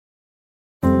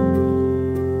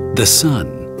the sun,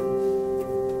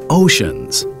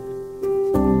 oceans,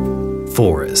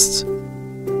 forests.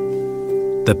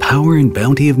 The power and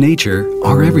bounty of nature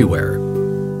are everywhere.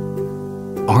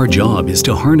 Our job is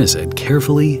to harness it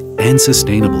carefully and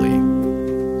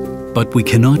sustainably. But we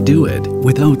cannot do it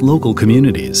without local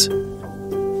communities.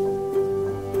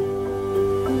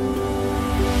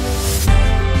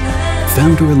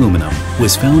 Founder Aluminum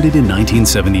was founded in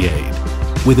 1978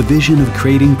 with a vision of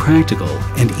creating practical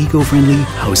and eco-friendly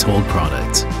household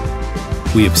products.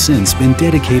 We have since been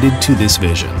dedicated to this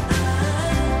vision.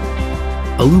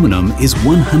 Aluminum is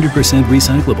 100%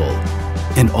 recyclable,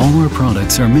 and all our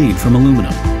products are made from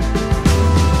aluminum.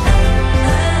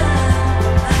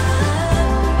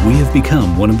 We have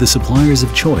become one of the suppliers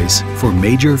of choice for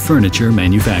major furniture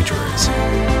manufacturers.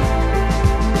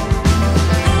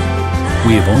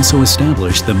 We have also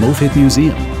established the Moffitt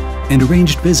Museum and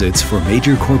arranged visits for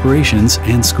major corporations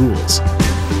and schools.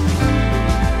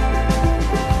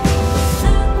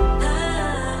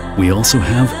 We also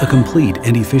have a complete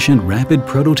and efficient rapid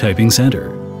prototyping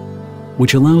center,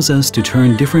 which allows us to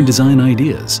turn different design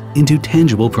ideas into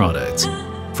tangible products,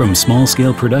 from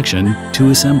small-scale production to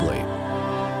assembly.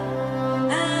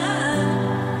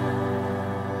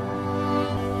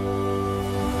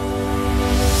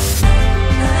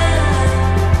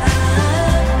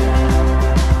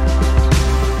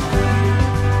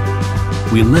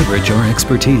 We leverage our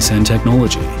expertise and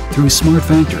technology through smart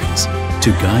factories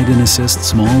to guide and assist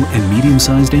small and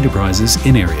medium-sized enterprises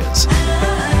in areas.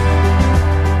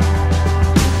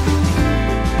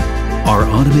 Our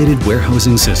automated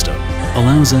warehousing system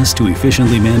allows us to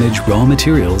efficiently manage raw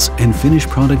materials and finished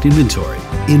product inventory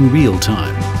in real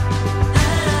time.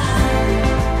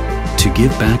 To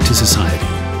give back to society,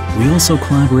 we also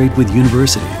collaborate with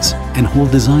universities and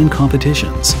hold design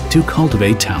competitions to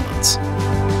cultivate talents.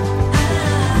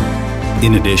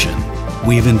 In addition,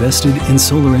 we have invested in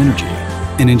solar energy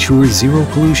and ensure zero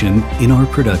pollution in our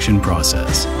production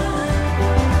process.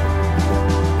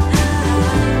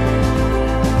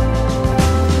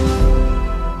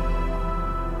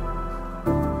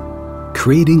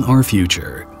 Creating our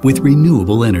future with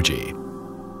renewable energy.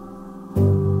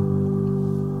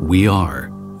 We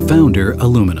are Founder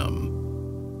Aluminum.